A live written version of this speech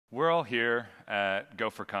all here at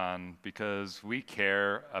GopherCon because we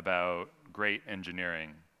care about great engineering.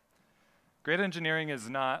 Great engineering is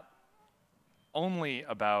not only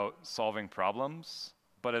about solving problems,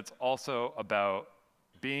 but it's also about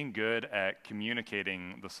being good at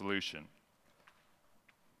communicating the solution.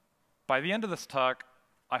 By the end of this talk,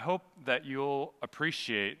 I hope that you'll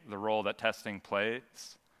appreciate the role that testing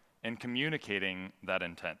plays in communicating that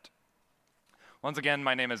intent. Once again,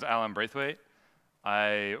 my name is Braithwaite.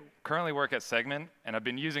 I currently work at Segment, and I've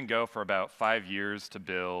been using Go for about 5 years to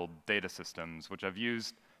build data systems, which I've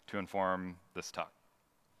used to inform this talk.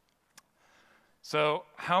 So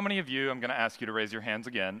how many of you, I'm going to ask you to raise your hands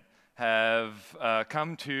again, have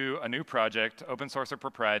come to a new project, open source or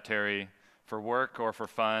proprietary, for work or for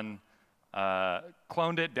fun,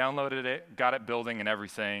 cloned it, downloaded it, got it building and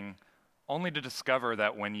everything, only to discover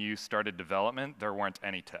that when you started development, there weren't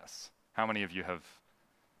any tests? How many of you have?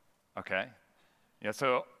 Okay. Yeah,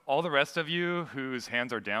 so all the rest of you whose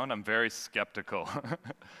hands are down, I'm very skeptical.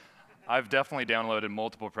 I've definitely downloaded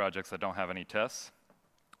multiple projects that don't have any tests,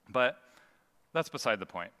 but that's beside the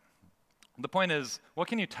point. The point is, what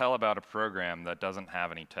can you tell about a program that doesn't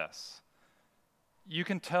have any tests? You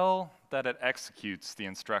can tell that it executes the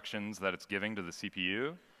instructions that it's giving to the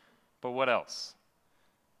CPU, but what else?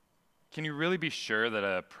 Can you really be sure that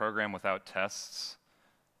a program without tests,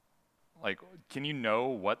 can you know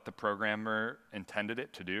what the programmer intended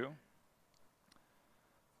it to do?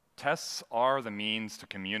 Tests are the means to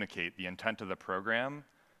communicate the intent of the program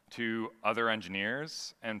to other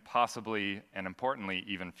engineers and possibly, and importantly,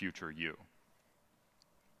 even future you.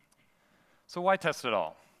 So why test at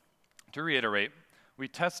all? To reiterate, we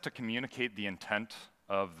test to communicate the intent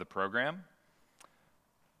of the program.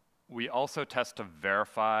 We also test to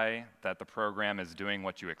verify that the program is doing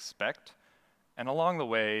what you expect. And along the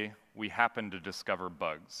way, we happen to discover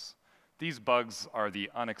bugs. These bugs are the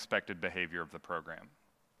unexpected behavior of the program.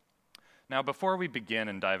 Now, before we begin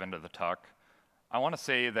and dive into the talk, I want to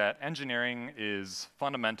say that engineering is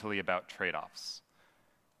fundamentally about trade-offs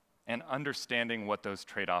and understanding what those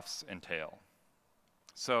trade-offs entail.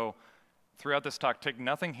 So throughout this talk, take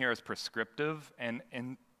nothing here as prescriptive and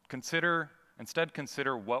instead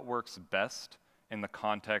consider what works best in the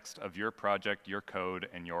context of your project, your code,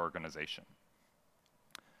 and your organization.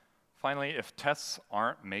 Finally, if tests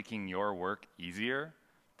aren't making your work easier,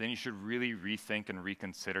 then you should really rethink and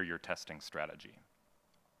reconsider your testing strategy.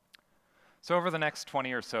 So over the next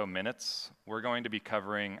 20 or so minutes, we're going to be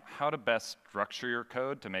covering how to best structure your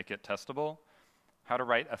code to make it testable, how to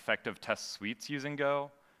write effective test suites using Go,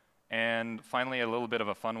 and finally, a little bit of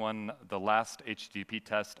a fun one, the last HTTP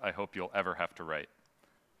test I hope you'll ever have to write.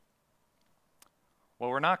 What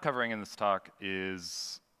we're not covering in this talk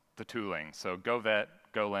is the tooling. So GoVet,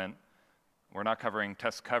 GoLint. We're not covering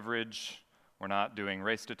test coverage. We're not doing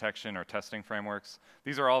race detection or testing frameworks.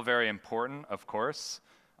 These are all very important, of course.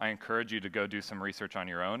 I encourage you to go do some research on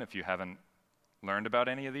your own if you haven't learned about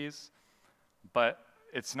any of these. But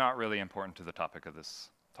it's not really important to the topic of this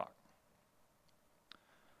talk.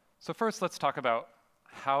 So first, let's talk about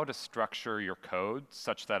how to structure your code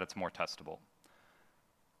such that it's more testable.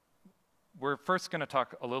 We're first going to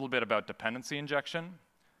talk a little bit about dependency injection.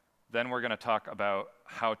 Then we're going to talk about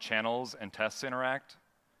how channels and tests interact.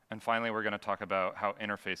 And finally, we're going to talk about how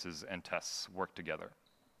interfaces and tests work together.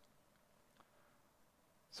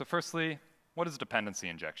 So firstly, what is dependency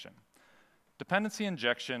injection? Dependency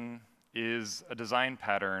injection is a design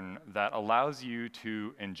pattern that allows you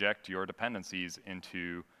to inject your dependencies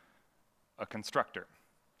into a constructor.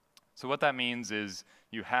 So what that means is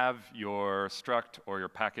you have your struct or your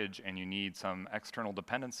package and you need some external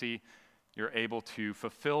dependency. You're able to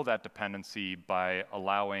fulfill that dependency by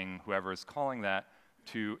allowing whoever is calling that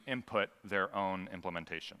to input their own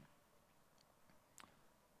implementation.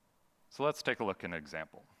 So let's take a look at an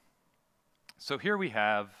example. So here we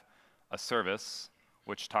have a service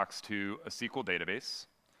which talks to a SQL database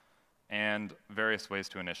and various ways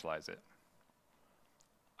to initialize it.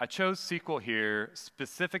 I chose SQL here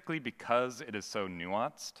specifically because it is so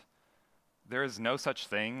nuanced. There is no such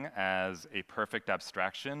thing as a perfect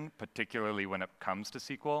abstraction, particularly when it comes to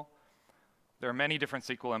SQL. There are many different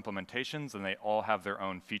SQL implementations, and they all have their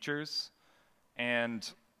own features.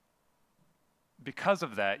 And because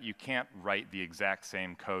of that, you can't write the exact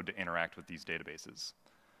same code to interact with these databases.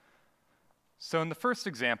 So in the first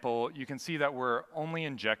example, you can see that we're only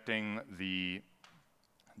injecting the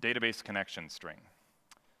database connection string.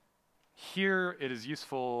 Here, it is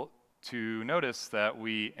useful to notice that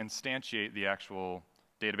we instantiate the actual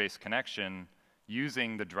database connection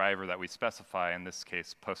using the driver that we specify, in this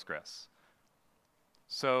case, Postgres.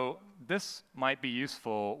 So this might be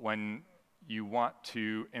useful when you want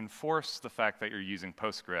to enforce the fact that you're using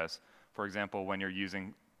Postgres, for example, when you're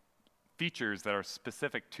using features that are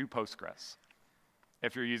specific to Postgres.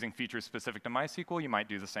 If you're using features specific to MySQL, you might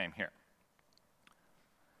do the same here.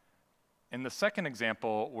 In the second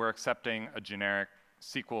example, we're accepting a generic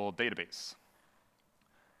SQL database.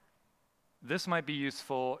 This might be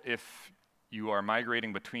useful if you are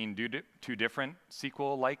migrating between two different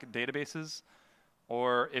SQL-like databases,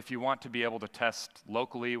 or if you want to be able to test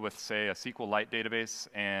locally with, say, a SQLite database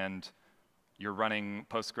and you're running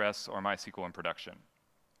Postgres or MySQL in production.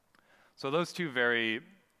 So those two vary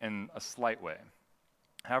in a slight way.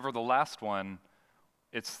 However, the last one,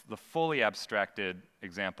 it's the fully abstracted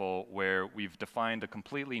example where we've defined a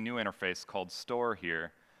completely new interface called store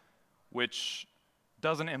here, which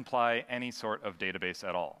doesn't imply any sort of database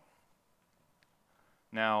at all.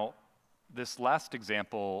 Now, this last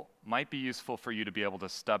example might be useful for you to be able to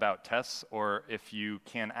stub out tests, or if you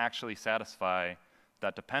can actually satisfy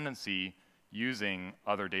that dependency using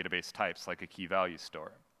other database types like a key value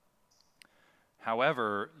store.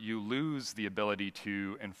 However, you lose the ability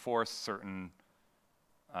to enforce certain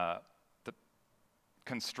the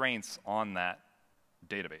constraints on that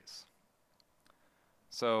database.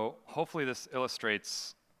 So hopefully this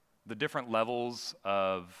illustrates the different levels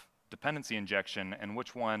of dependency injection, and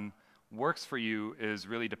which one works for you is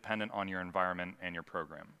really dependent on your environment and your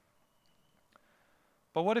program.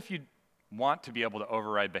 But what if you want to be able to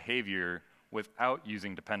override behavior without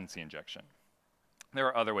using dependency injection? There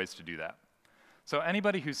are other ways to do that. So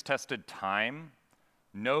anybody who's tested time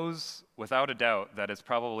knows without a doubt that it's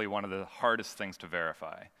probably one of the hardest things to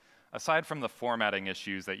verify. Aside from the formatting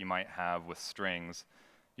issues that you might have with strings,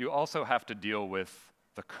 you also have to deal with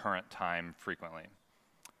the current time frequently.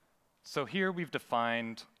 So here we've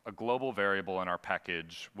defined a global variable in our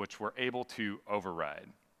package which we're able to override.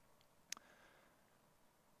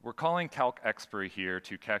 We're calling calc expiry here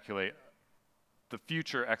to calculate the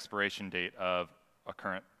future expiration date of a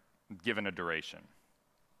current, given a duration.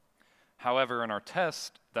 However, in our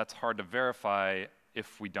test, that's hard to verify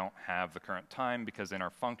if we don't have the current time, because in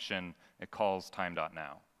our function, it calls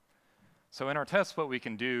time.now. So in our test, what we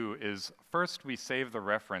can do is first we save the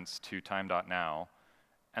reference to time.now,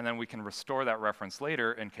 and then we can restore that reference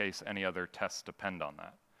later in case any other tests depend on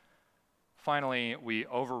that. Finally, we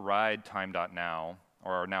override time.now,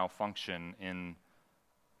 or our now function in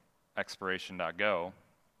expiration.go,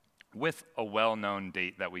 with a well-known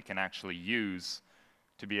date that we can actually use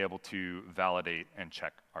to be able to validate and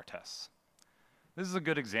check our tests. This is a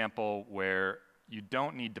good example where you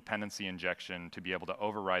don't need dependency injection to be able to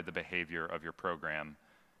override the behavior of your program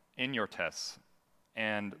in your tests,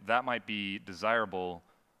 and that might be desirable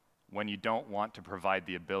when you don't want to provide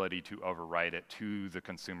the ability to override it to the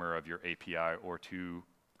consumer of your API or to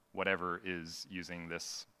whatever is using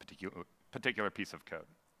this particular piece of code.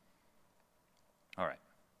 All right.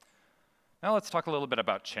 Now let's talk a little bit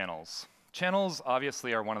about channels. Channels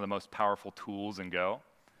obviously are one of the most powerful tools in Go.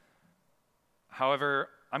 However,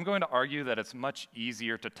 I'm going to argue that it's much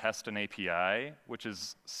easier to test an API which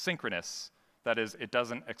is synchronous, that is, it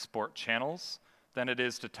doesn't export channels, than it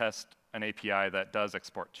is to test an API that does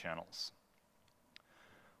export channels.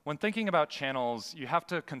 When thinking about channels, you have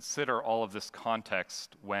to consider all of this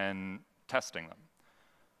context when testing them.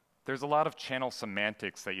 There's a lot of channel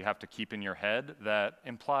semantics that you have to keep in your head that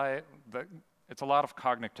imply that it's a lot of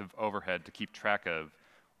cognitive overhead to keep track of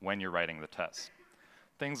when you're writing the test.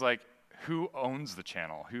 Things like who owns the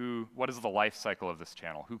channel? What is the life cycle of this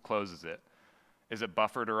channel? Who closes it? Is it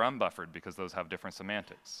buffered or unbuffered? Because those have different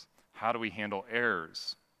semantics. How do we handle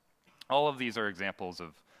errors? All of these are examples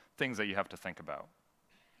of things that you have to think about.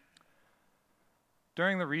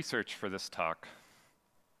 During the research for this talk,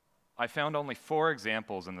 I found only 4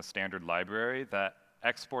 examples in the standard library that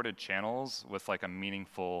exported channels with like in a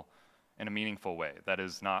meaningful way, that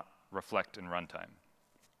is not reflect in runtime.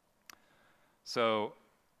 So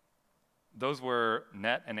those were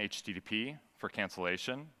net and HTTP for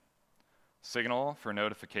cancellation, signal for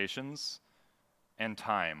notifications, and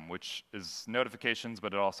time, which is notifications,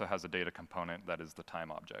 but it also has a data component that is the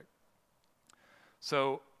time object.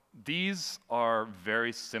 So these are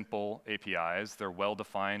very simple APIs. They're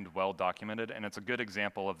well-defined, well-documented, and it's a good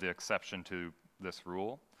example of the exception to this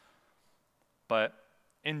rule. But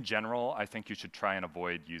in general, I think you should try and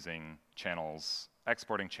avoid using channels,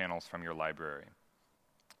 exporting channels from your library.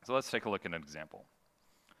 So let's take a look at an example.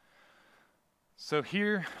 So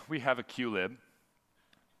here we have a qlib.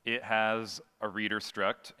 It has a reader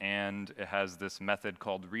struct, and it has this method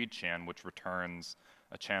called readChan, which returns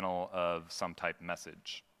a channel of some type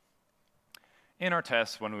message. In our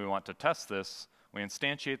test, when we want to test this, We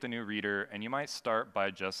instantiate the new reader, and you might start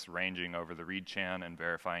by just ranging over the read chan and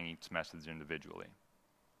verifying each message individually.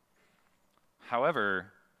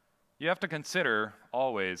 However, you have to consider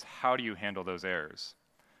always, how do you handle those errors?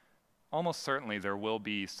 Almost certainly there will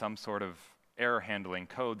be some sort of error handling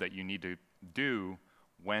code that you need to do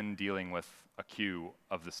when dealing with a queue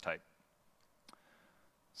of this type.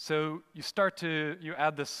 So you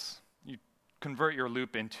add this, you convert your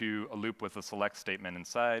loop into a loop with a select statement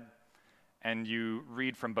inside, and you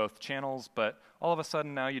read from both channels, but all of a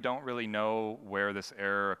sudden now you don't really know where this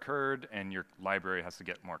error occurred, and your library has to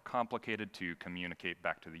get more complicated to communicate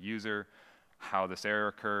back to the user how this error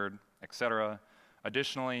occurred, etc.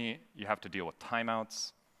 Additionally, you have to deal with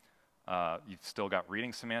timeouts. You've still got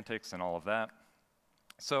reading semantics and all of that.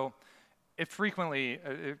 So it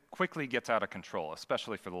quickly gets out of control,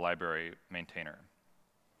 especially for the library maintainer.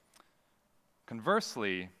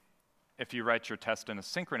 Conversely, if you write your test in a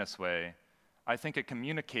synchronous way, I think it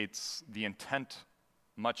communicates the intent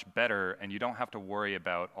much better, and you don't have to worry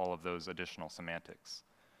about all of those additional semantics.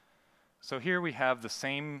 So here we have the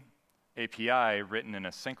same API written in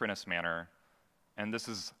a synchronous manner, and this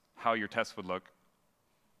is how your test would look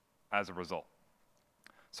as a result.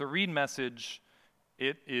 So read message,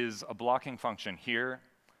 it is a blocking function here.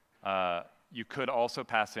 You could also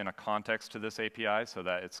pass in a context to this API so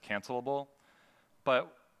that it's cancelable.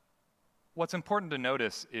 But what's important to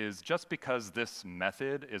notice is just because this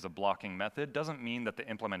method is a blocking method doesn't mean that the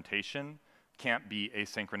implementation can't be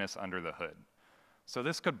asynchronous under the hood. So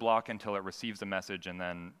this could block until it receives a message, and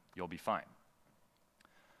then you'll be fine.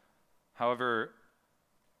 However,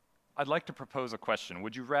 I'd like to propose a question.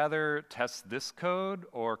 Would you rather test this code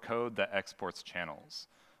or code that exports channels?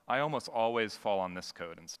 I almost always fall on this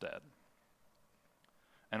code instead.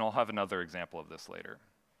 And I'll have another example of this later.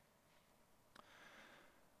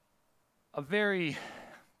 A very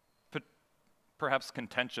perhaps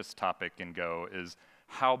contentious topic in Go is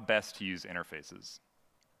how best to use interfaces.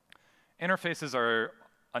 Interfaces are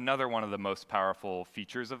another one of the most powerful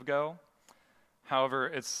features of Go. However,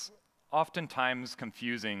 it's oftentimes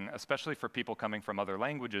confusing, especially for people coming from other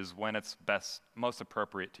languages, when it's most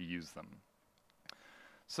appropriate to use them.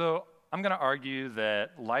 So I'm going to argue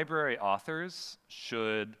that library authors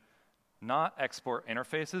should not export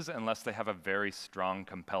interfaces unless they have a very strong,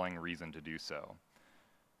 compelling reason to do so.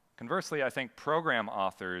 Conversely, I think program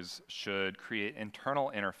authors should create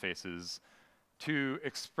internal interfaces to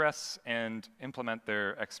express and implement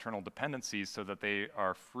their external dependencies so that they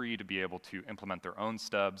are free to be able to implement their own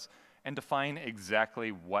stubs and define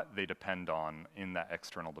exactly what they depend on in that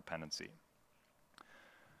external dependency.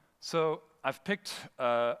 So I've picked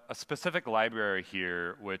a specific library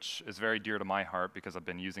here, which is very dear to my heart because I've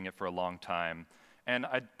been using it for a long time. And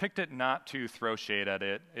I picked it not to throw shade at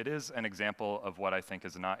it. It is an example of what I think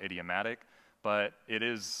is not idiomatic, but it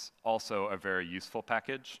is also a very useful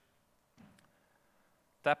package.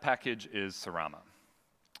 That package is Sarama.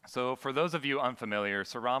 So for those of you unfamiliar,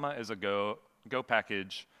 Sarama is a Go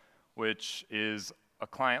package which is a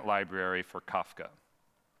client library for Kafka.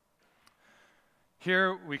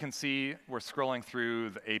 Here we can see we're scrolling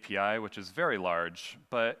through the API, which is very large,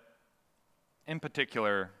 but in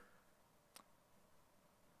particular,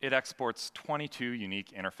 it exports 22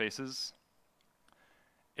 unique interfaces.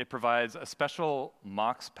 It provides a special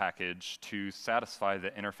mocks package to satisfy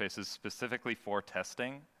the interfaces specifically for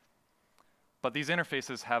testing, but these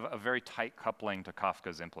interfaces have a very tight coupling to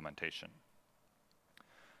Kafka's implementation.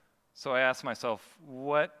 So I asked myself,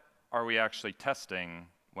 what are we actually testing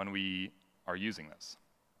when we are using this?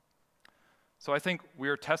 So I think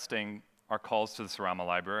we're testing our calls to the Sarama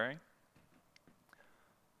library,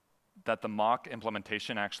 that the mock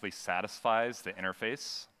implementation actually satisfies the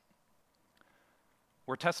interface.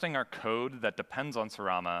 We're testing our code that depends on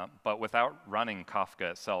Sarama, but without running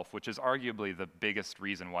Kafka itself, which is arguably the biggest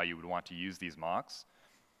reason why you would want to use these mocks.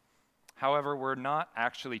 However, we're not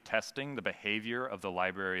actually testing the behavior of the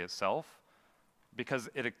library itself because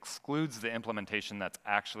it excludes the implementation that's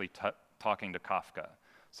actually talking to Kafka.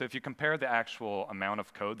 So if you compare the actual amount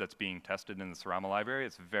of code that's being tested in the Sarama library,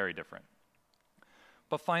 it's very different.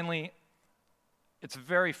 But finally, it's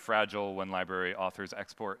very fragile when library authors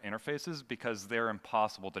export interfaces because they're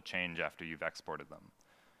impossible to change after you've exported them.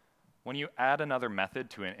 When you add another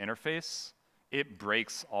method to an interface, it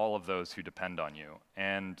breaks all of those who depend on you.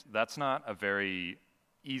 And that's not a very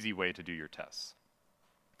easy way to do your tests.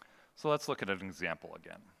 So let's look at an example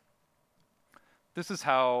again. This is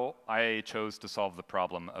how I chose to solve the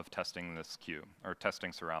problem of testing this queue, or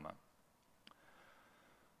testing Sarama.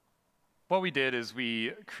 What we did is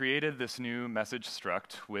we created this new message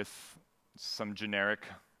struct with some generic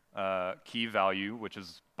key value, which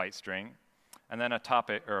is byte string, and then a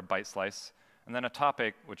topic, or a byte slice, and then a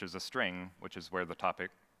topic, which is a string, which is where the topic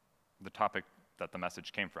that the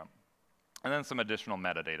message came from. And then some additional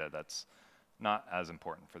metadata that's not as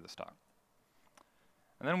important for this talk.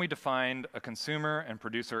 And then we defined a consumer and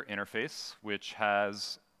producer interface, which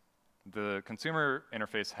has, the consumer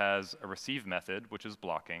interface has a receive method, which is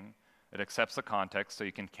blocking. It accepts the context so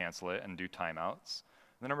you can cancel it and do timeouts.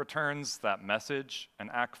 Then it returns that message,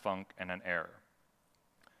 an acfunc, and an error.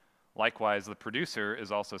 Likewise, the producer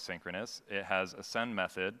is also synchronous. It has a send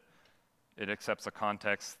method. It accepts a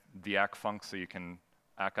context, the acfunc, so you can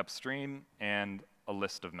ack upstream, and a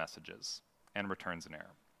list of messages, and returns an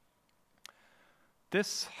error.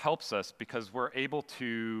 This helps us because we're able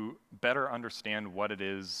to better understand what it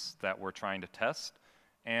is that we're trying to test,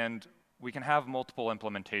 and we can have multiple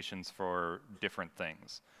implementations for different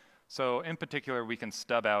things. So in particular, we can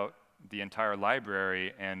stub out the entire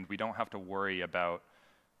library, and we don't have to worry about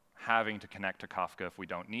having to connect to Kafka if we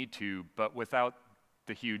don't need to, but without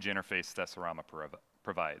the huge interface that Sorama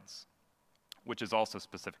provides, which is also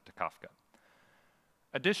specific to Kafka.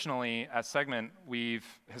 Additionally, at Segment, we've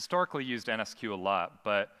historically used NSQ a lot,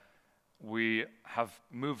 but we have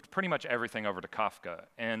moved pretty much everything over to Kafka.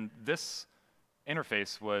 And this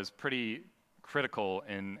interface was pretty critical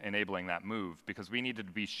in enabling that move because we needed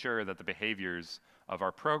to be sure that the behaviors of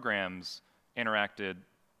our programs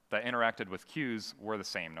that interacted with queues were the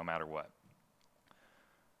same no matter what.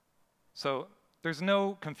 So there's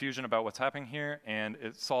no confusion about what's happening here, and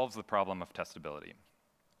it solves the problem of testability.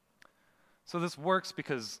 So this works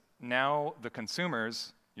because now the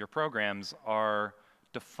consumers, your programs, are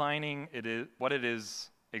defining what it is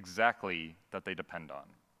exactly that they depend on.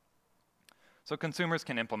 So consumers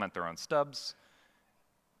can implement their own stubs.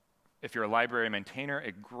 If you're a library maintainer,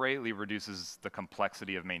 it greatly reduces the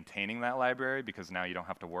complexity of maintaining that library because now you don't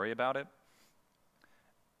have to worry about it.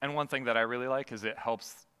 And one thing that I really like is it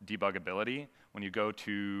helps debuggability. When you go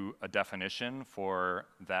to a definition for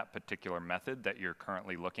that particular method that you're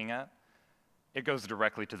currently looking at, it goes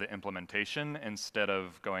directly to the implementation instead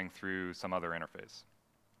of going through some other interface.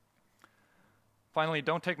 Finally,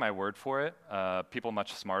 don't take my word for it. People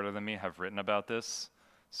much smarter than me have written about this.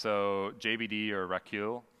 So JBD or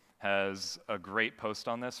Rakul has a great post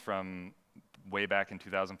on this from way back in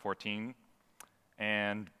 2014.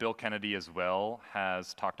 And Bill Kennedy as well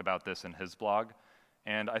has talked about this in his blog.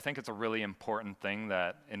 And I think it's a really important thing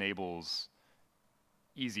that enables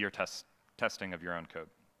easier testing of your own code.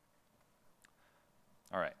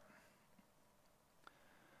 All right.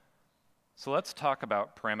 So let's talk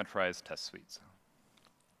about parameterized test suites.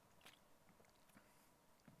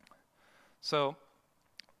 So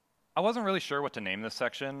I wasn't really sure what to name this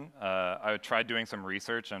section. I tried doing some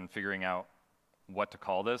research and figuring out what to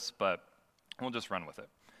call this, but we'll just run with it.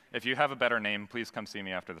 If you have a better name, please come see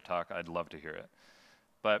me after the talk. I'd love to hear it.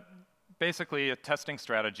 But basically, a testing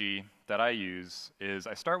strategy that I use is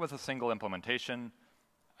I start with a single implementation,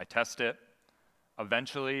 I test it.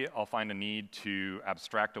 Eventually, I'll find a need to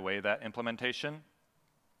abstract away that implementation.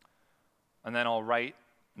 And then I'll write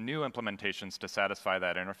new implementations to satisfy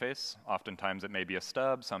that interface. Oftentimes, it may be a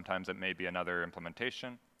stub. Sometimes, it may be another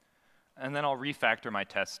implementation. And then I'll refactor my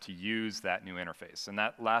tests to use that new interface. And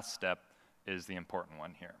that last step is the important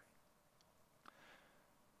one here.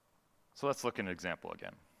 So let's look at an example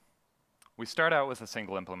again. We start out with a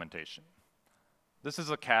single implementation. This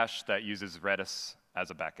is a cache that uses Redis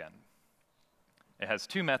as a backend. It has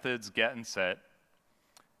two methods, get and set.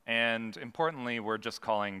 And importantly, we're just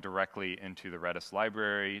calling directly into the Redis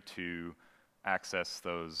library to access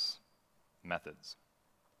those methods.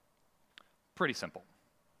 Pretty simple.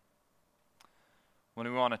 When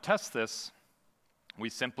we want to test this, we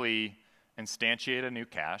simply instantiate a new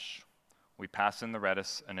cache. We pass in the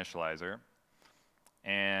Redis initializer.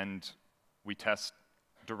 And we test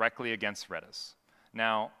directly against Redis.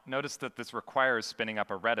 Now, notice that this requires spinning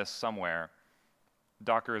up a Redis somewhere.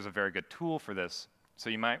 Docker is a very good tool for this, so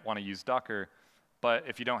you might want to use Docker, but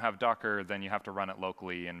if you don't have Docker, then you have to run it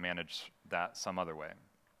locally and manage that some other way.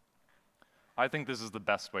 I think this is the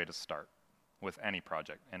best way to start with any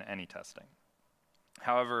project and any testing.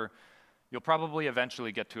 However, you'll probably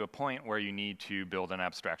eventually get to a point where you need to build an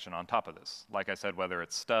abstraction on top of this. Like I said, whether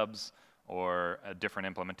it's stubs or a different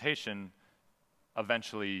implementation,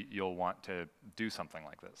 eventually you'll want to do something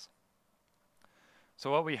like this. So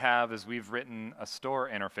what we have is we've written a store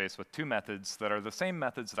interface with two methods that are the same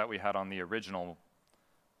methods that we had on the original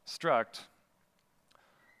struct,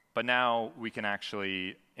 but now we can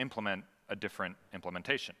actually implement a different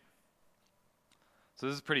implementation. So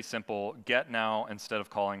this is pretty simple. Get now, instead of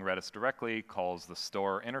calling Redis directly, calls the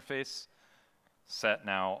store interface. Set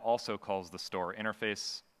now also calls the store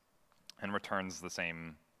interface. and returns the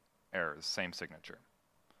same errors, same signature.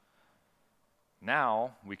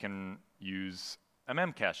 Now we can use a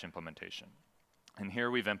memcache implementation. And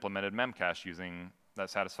here we've implemented memcache using that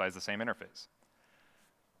satisfies the same interface.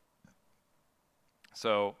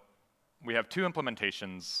 So we have two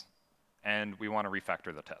implementations, and we want to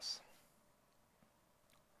refactor the tests.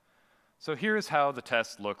 So here's how the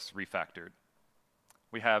test looks refactored.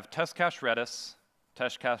 We have test cache Redis,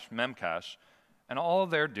 test cache memcache, and all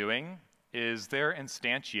they're doing is they're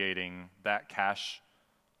instantiating that cache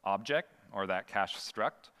object or that cache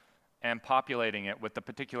struct and populating it with the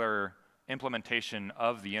particular implementation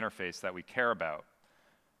of the interface that we care about.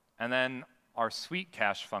 And then our sweet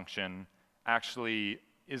cache function actually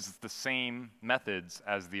is the same methods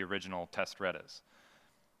as the original test Redis.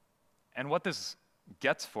 And what this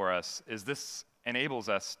gets for us is this enables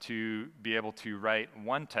us to be able to write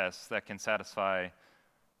one test that can satisfy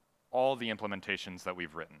all the implementations that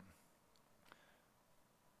we've written.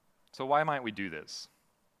 So why might we do this?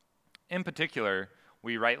 In particular,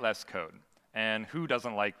 we write less code. And who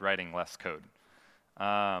doesn't like writing less code?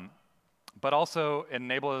 But also it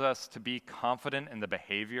enables us to be confident in the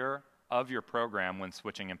behavior of your program when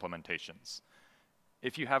switching implementations.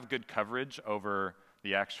 If you have good coverage over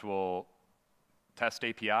the actual test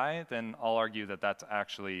API, then I'll argue that that's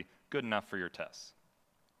actually good enough for your tests.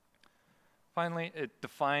 Finally, it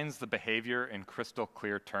defines the behavior in crystal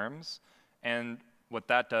clear terms. And what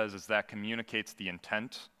that does is that communicates the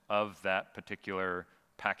intent of that particular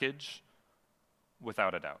package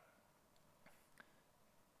without a doubt.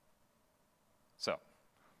 So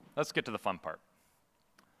let's get to the fun part.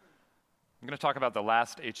 I'm going to talk about the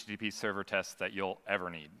last HTTP server test that you'll ever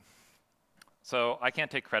need. So I can't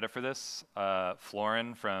take credit for this.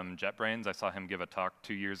 Florin from JetBrains, I saw him give a talk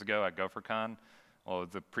 2 years ago at GopherCon, well,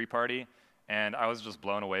 the pre-party, and I was just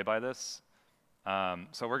blown away by this.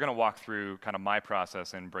 So we're going to walk through kind of my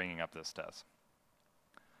process in bringing up this test.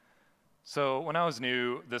 So when I was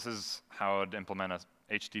new, this is how I would implement a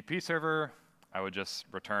HTTP server. I would just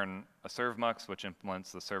return a servmux, which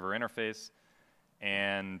implements the server interface.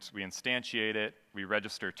 And we instantiate it. We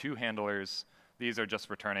register 2 handlers. These are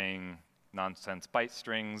just returning nonsense byte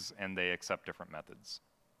strings, and they accept different methods.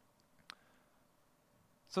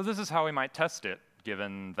 So this is how we might test it,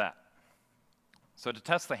 given that. So to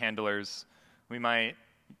test the handlers, we might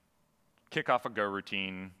kick off a Go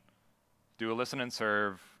routine, do a listen and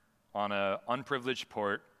serve on an unprivileged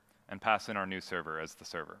port, and pass in our new server as the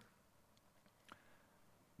server.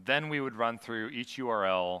 Then we would run through each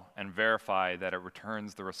URL and verify that it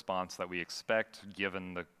returns the response that we expect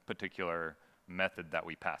given the particular method that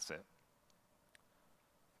we pass it.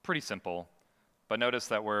 Pretty simple, but notice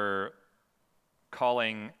that we're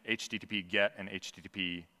calling HTTP GET and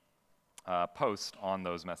HTTP POST on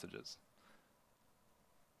those messages.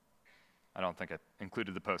 I don't think I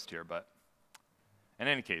included the post here, but in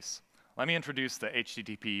any case, let me introduce the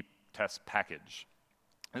HTTP test package.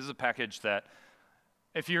 This is a package that,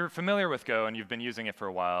 if you're familiar with Go and you've been using it for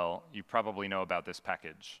a while, you probably know about this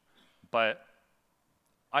package. But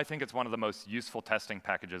I think it's one of the most useful testing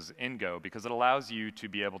packages in Go because it allows you to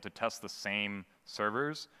be able to test the same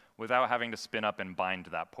servers without having to spin up and bind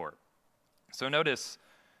to that port. So notice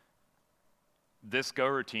this Go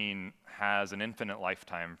routine has an infinite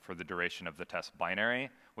lifetime for the duration of the test binary,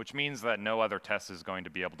 which means that no other test is going to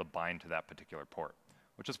be able to bind to that particular port,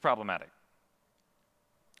 which is problematic.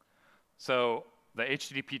 So the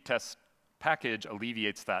HTTP test package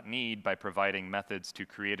alleviates that need by providing methods to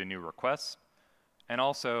create a new request and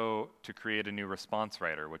also to create a new response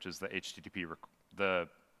writer, which is the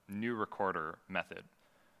new recorder method.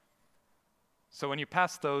 So when you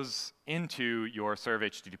pass those into your serve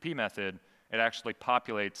HTTP method, it actually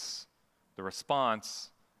populates the response,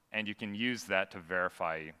 and you can use that to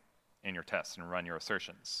verify in your tests and run your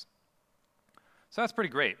assertions. So that's pretty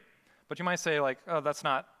great. But you might say, like, oh, that's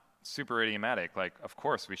not super idiomatic. Like, of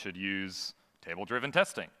course, we should use table-driven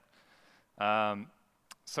testing.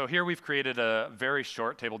 So here we've created a very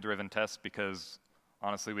short table-driven test because,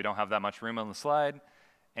 honestly, we don't have that much room on the slide.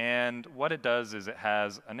 And what it does is it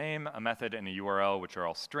has a name, a method, and a URL, which are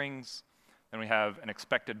all strings. Then we have an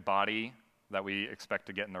expected body that we expect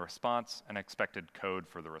to get in the response, and expected code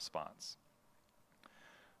for the response.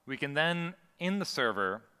 We can then, in the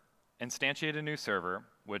server, instantiate a new server,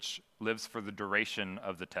 which lives for the duration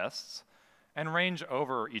of the tests, and range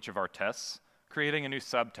over each of our tests, creating a new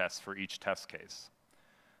subtest for each test case.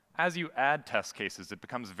 As you add test cases, it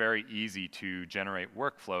becomes very easy to generate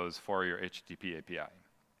workflows for your HTTP API.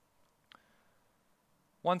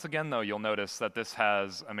 Once again, though, you'll notice that this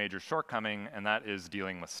has a major shortcoming, and that is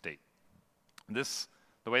dealing with state. This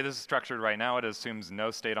The way this is structured right now, it assumes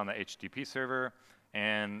no state on the HTTP server,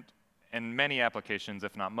 and in many applications,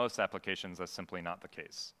 if not most applications, that's simply not the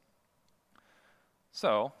case.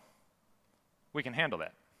 So we can handle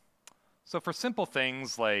that. So for simple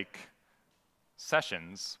things like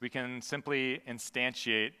sessions, we can simply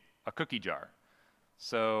instantiate a cookie jar.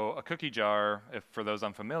 So a cookie jar, if for those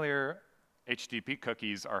unfamiliar, HTTP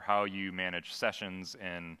cookies are how you manage sessions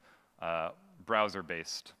in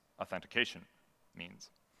browser-based authentication means.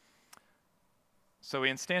 So we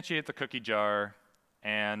instantiate the cookie jar,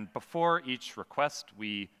 and before each request,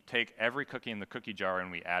 we take every cookie in the cookie jar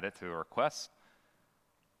and we add it to a request.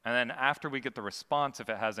 And then after we get the response, if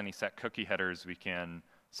it has any set cookie headers, we can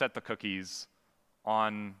set the cookies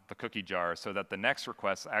on the cookie jar so that the next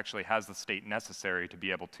request actually has the state necessary to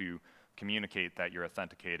be able to communicate that you're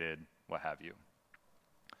authenticated, what have you.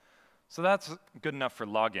 So that's good enough for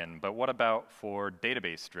login, but what about for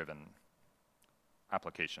database-driven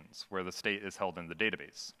applications where the state is held in the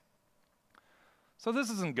database? So this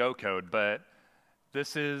isn't Go code, but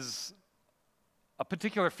this is a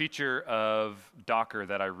particular feature of Docker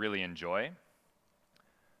that I really enjoy.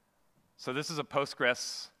 So this is a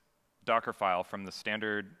Postgres Docker file from the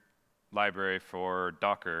standard library for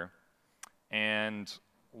Docker, and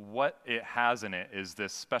what it has in it is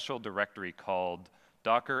this special directory called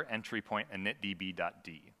docker entry point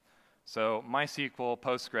initdb.d. So MySQL,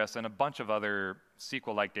 Postgres, and a bunch of other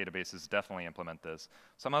SQL-like databases definitely implement this.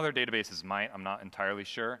 Some other databases might, I'm not entirely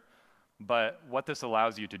sure, but what this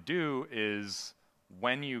allows you to do is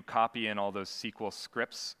when you copy in all those SQL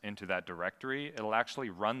scripts into that directory, it'll actually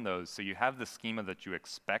run those so you have the schema that you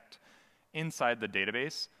expect inside the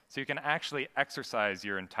database, so you can actually exercise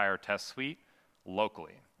your entire test suite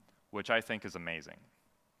locally, which I think is amazing.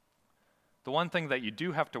 The one thing that you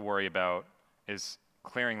do have to worry about is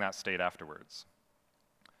clearing that state afterwards.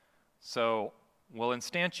 So we'll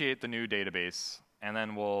instantiate the new database, and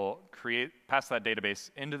then we'll pass that database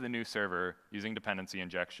into the new server using dependency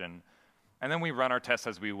injection, and then we run our tests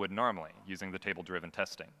as we would normally using the table-driven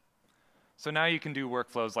testing. So now you can do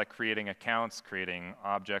workflows like creating accounts, creating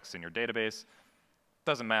objects in your database.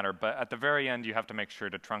 Doesn't matter, but at the very end, you have to make sure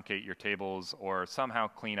to truncate your tables or somehow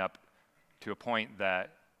clean up to a point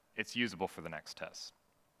that it's usable for the next test.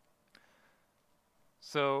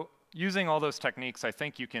 So using all those techniques, I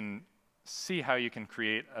think you can see how you can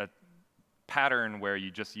create a pattern where you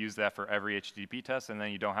just use that for every HTTP test, and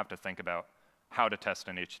then you don't have to think about how to test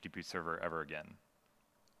an HTTP server ever again.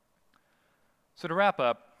 So to wrap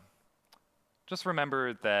up, just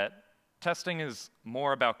remember that testing is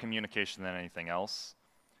more about communication than anything else.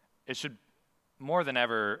 It should more than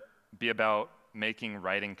ever be about making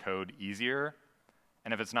writing code easier.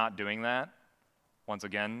 And if it's not doing that, once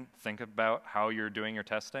again, think about how you're doing your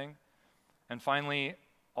testing. And finally,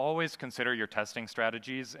 always consider your testing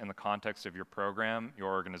strategies in the context of your program, your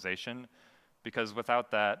organization, because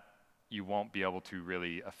without that, you won't be able to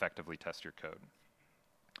really effectively test your code.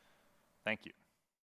 Thank you.